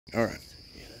Alright.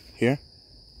 Here?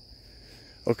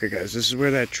 Okay, guys, this is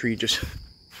where that tree just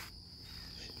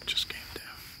came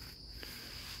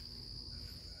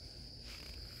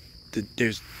down.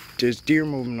 There's deer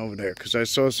moving over there, because I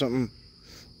saw something,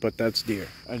 but that's deer.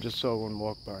 I just saw one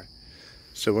walk by.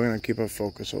 So we're going to keep our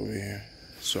focus over here.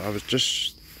 So we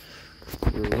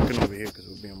were looking over here because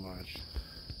we're being watched.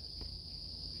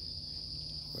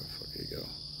 Where the fuck did he go?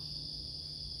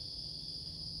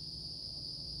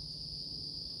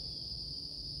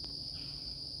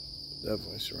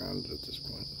 Definitely surrounded at this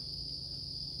point.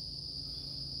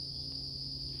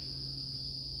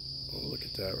 Oh, look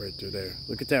at that right through there.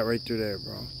 Look at that right through there,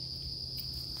 bro.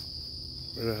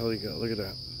 Where the hell he go? Look at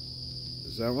that.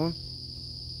 Is that one?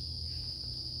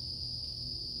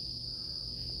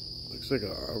 Looks like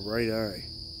a right eye.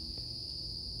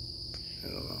 I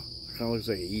don't know. It kind of looks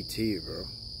like an E.T., bro.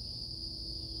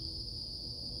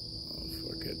 Oh,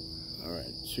 fuck it.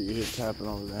 Alright, so you hear tapping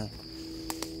over there.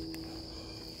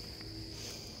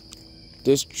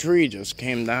 This tree just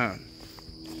came down.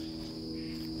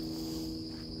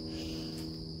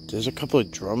 There's a couple of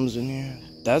drums in here.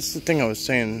 That's the thing I was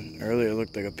saying earlier. It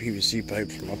looked like a PVC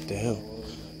pipe from up the hill.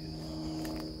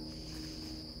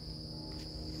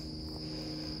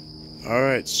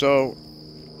 Alright, so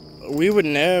we would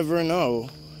never know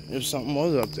if something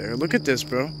was up there. Look at this,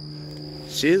 bro.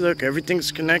 See, look,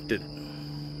 everything's connected.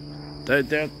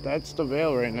 That's the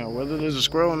veil right now, whether there's a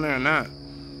squirrel in there or not.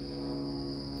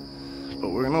 But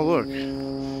we're gonna look.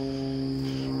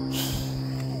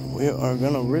 We are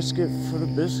gonna risk it for the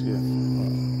biscuit.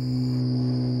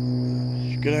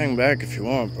 You could hang back if you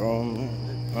want, bro.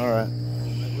 Alright.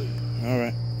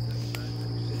 Alright.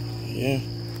 Yeah,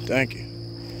 thank you.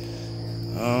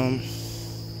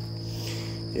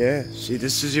 Yeah, see,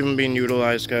 this is even being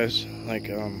utilized, guys. Like,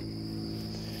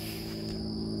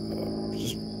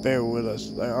 just bear with us.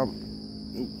 Like,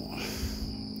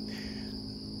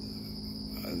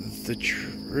 the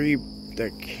tree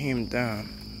that came down,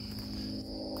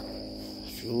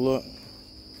 if you look,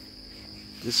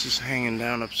 this is hanging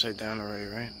down upside down already,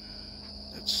 right?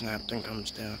 That snapped and comes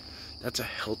down. That's a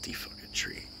healthy fucking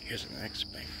tree. Here's an X,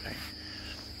 bang, bang.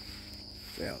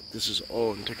 Yeah, this is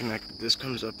all interconnected. This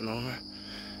comes up and over.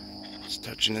 It's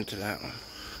touching into that one.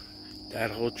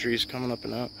 That whole tree is coming up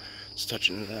and out. It's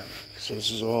touching into that one. So this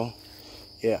is all,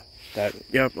 yeah, that,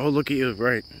 yeah, oh, look at you,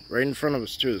 right in front of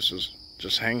us too. This is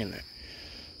just hanging there,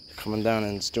 coming down,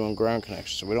 and it's doing ground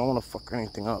connection, so we don't want to fuck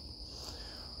anything up.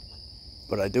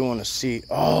 But I do want to see.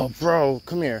 Oh, bro,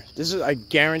 come here. This is, I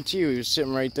guarantee you, he was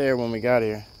sitting right there when we got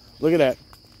here. Look at that.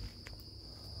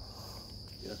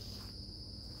 Yeah.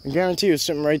 I guarantee he was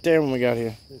sitting right there when we got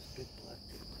here. This big black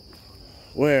thing.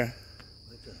 Where?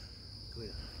 Right there. Come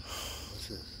here. What's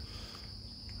this?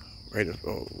 Right.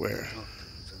 Oh, where?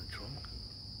 It's in the trunk.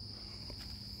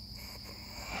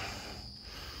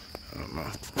 I don't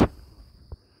know.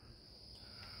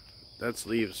 That's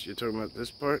leaves. You're talking about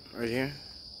this part right here?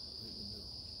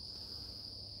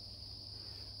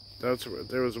 That's where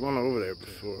there was one over there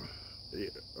before. Yeah.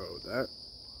 Oh, that?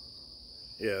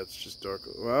 Yeah, it's just dark.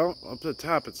 Well, up at the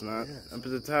top it's not. Up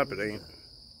at the top it ain't.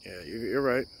 Yeah, you're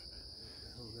right.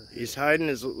 He's hiding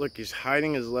his, look, he's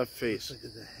hiding his left face. It's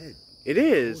like a head. It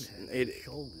is.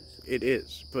 It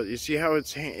is. But you see how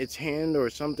its hand or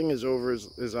something is over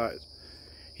his eyes.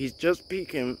 He's just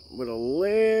peeking with a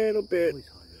little bit.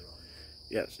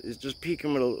 Yes, he's just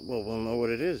peeking with a, well, we'll know what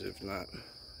it is if not.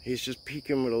 He's just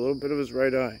peeking with a little bit of his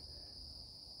right eye.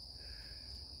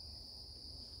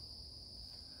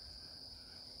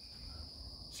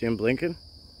 See him blinking?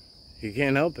 He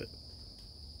can't help it.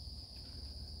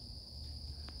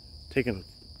 Taking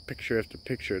picture after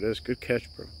picture of this. Good catch,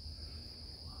 bro.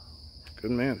 Good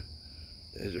man.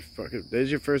 There's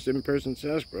your first in-person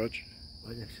Sasquatch.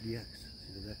 Right next to the X.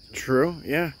 See the X? True,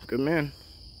 yeah, good man.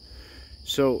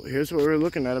 So here's what we were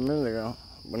looking at a minute ago.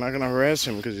 We're not gonna harass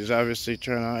him because he's obviously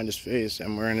trying to hide his face,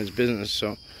 and we're in his business.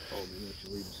 So. Oh, maybe I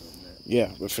should leave him something there.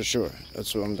 Yeah, but for sure,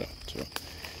 that's what I'm doing. So.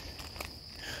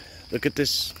 Look at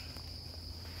this.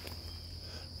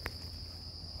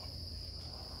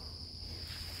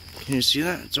 Can you see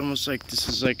that? It's almost like this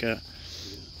is like a,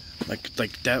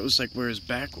 like that was like where his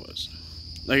back was.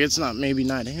 Like it's not, maybe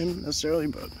not him necessarily,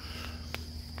 but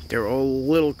they're all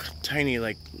little tiny,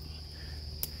 like,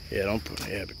 yeah, don't put,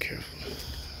 yeah, be careful.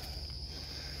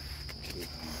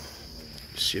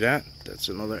 You see that? That's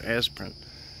another ass print.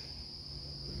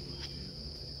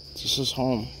 This is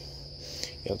home.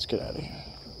 Yeah, let's get out of here.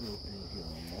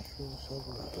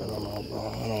 I don't know, bro.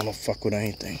 I don't want to fuck with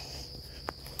anything.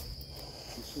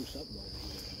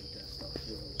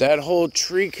 That whole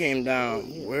tree came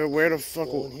down. Where the fuck?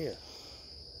 Here.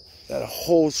 That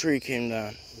whole tree came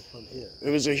down. From here. It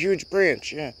was a huge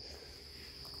branch, yeah.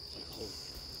 Like a whole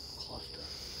cluster.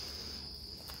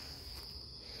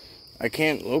 I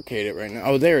can't locate it right now.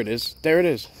 Oh, there it is. There it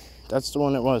is. That's the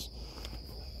one it was.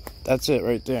 That's it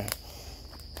right there.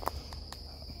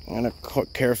 I'm gonna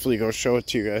carefully go show it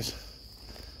to you guys.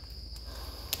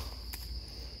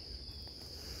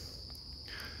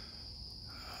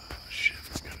 Oh, shit,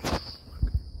 it's gotta look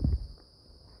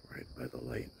right by the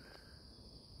light.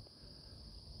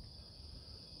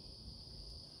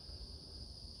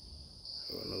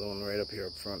 Oh, another one right up here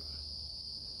up front.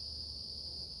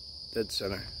 Dead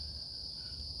center.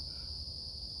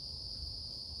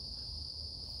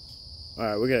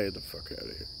 Alright, we gotta get the fuck out of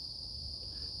here.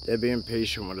 They're being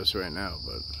patient with us right now,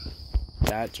 but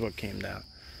that's what came down.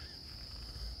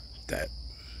 That.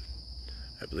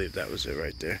 I believe that was it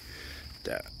right there.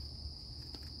 That.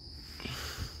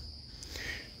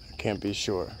 I can't be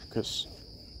sure,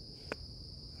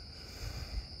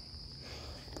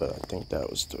 but I think that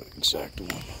was the exact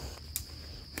one.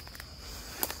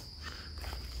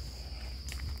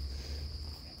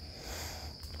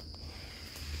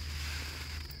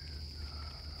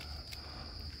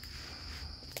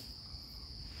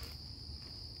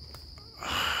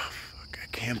 I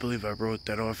can't believe I wrote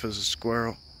that off as a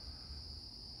squirrel.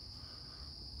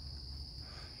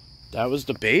 That was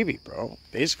the baby, bro.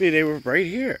 Basically, they were right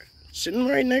here, sitting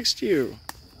right next to you.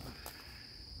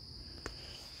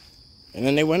 And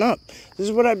then they went up. This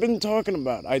is what I've been talking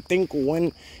about. I think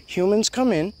when humans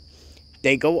come in,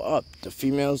 they go up. The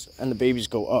females and the babies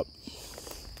go up.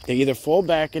 They either fall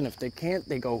back, and if they can't,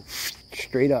 they go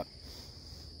straight up.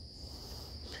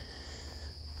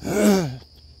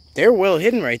 They're well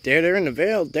hidden right there. They're in the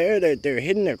veil. They're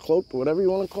hidden. They're cloaked, whatever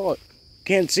you want to call it.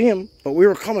 Can't see them, but we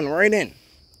were coming right in.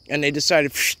 And they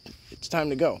decided, it's time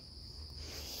to go.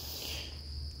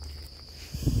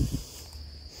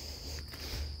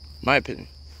 My opinion.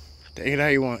 Take it how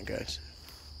you want, guys.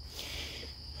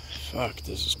 Fuck,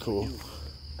 this is cool.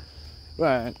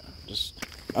 Right,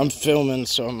 I'm filming,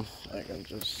 so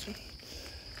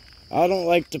I don't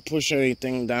like to push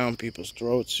anything down people's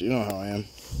throats. You know how I am.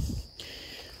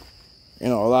 You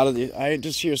know, a lot of I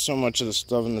just hear so much of the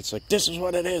stuff, and it's like, this is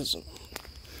what it is.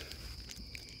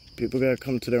 People gotta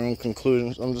come to their own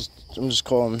conclusions. I'm just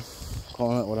calling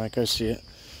it what I can see it.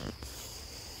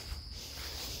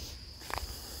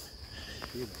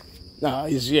 No,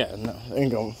 there you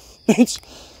go.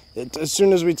 As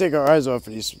soon as we take our eyes off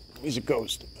it, he's a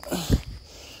ghost.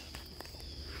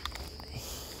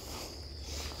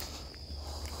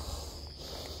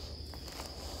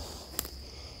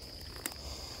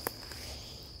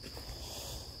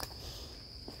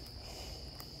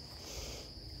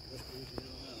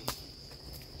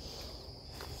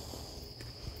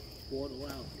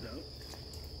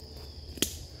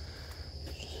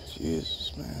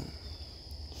 Jesus, man.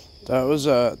 Oh,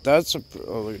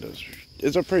 look at this.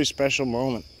 It's a pretty special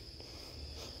moment.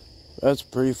 That's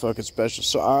pretty fucking special.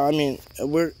 So, I mean,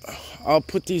 I'll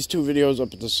put these two videos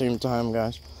up at the same time,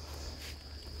 guys.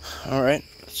 Alright,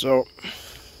 so,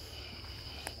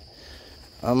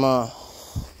 I'm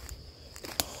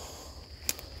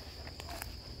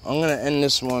gonna end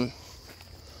this one.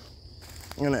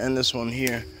 I'm gonna end this one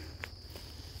here.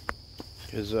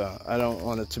 Because I don't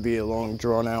want it to be a long,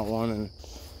 drawn-out one, and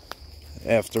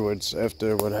afterwards,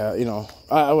 after what happened, you know,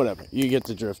 whatever. You get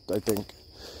the drift, I think.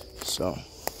 So,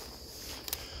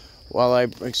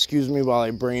 excuse me while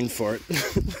I brain fart.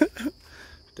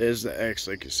 There's the X,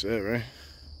 like you said, right?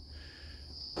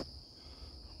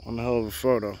 One hell of a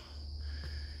photo.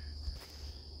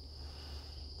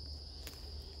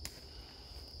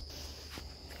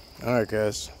 Alright,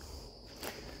 guys.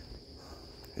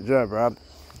 Good job, Rob.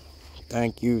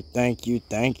 Thank you.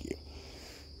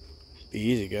 Be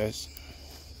easy, guys.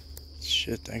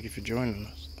 Shit, thank you for joining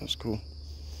us. That was cool.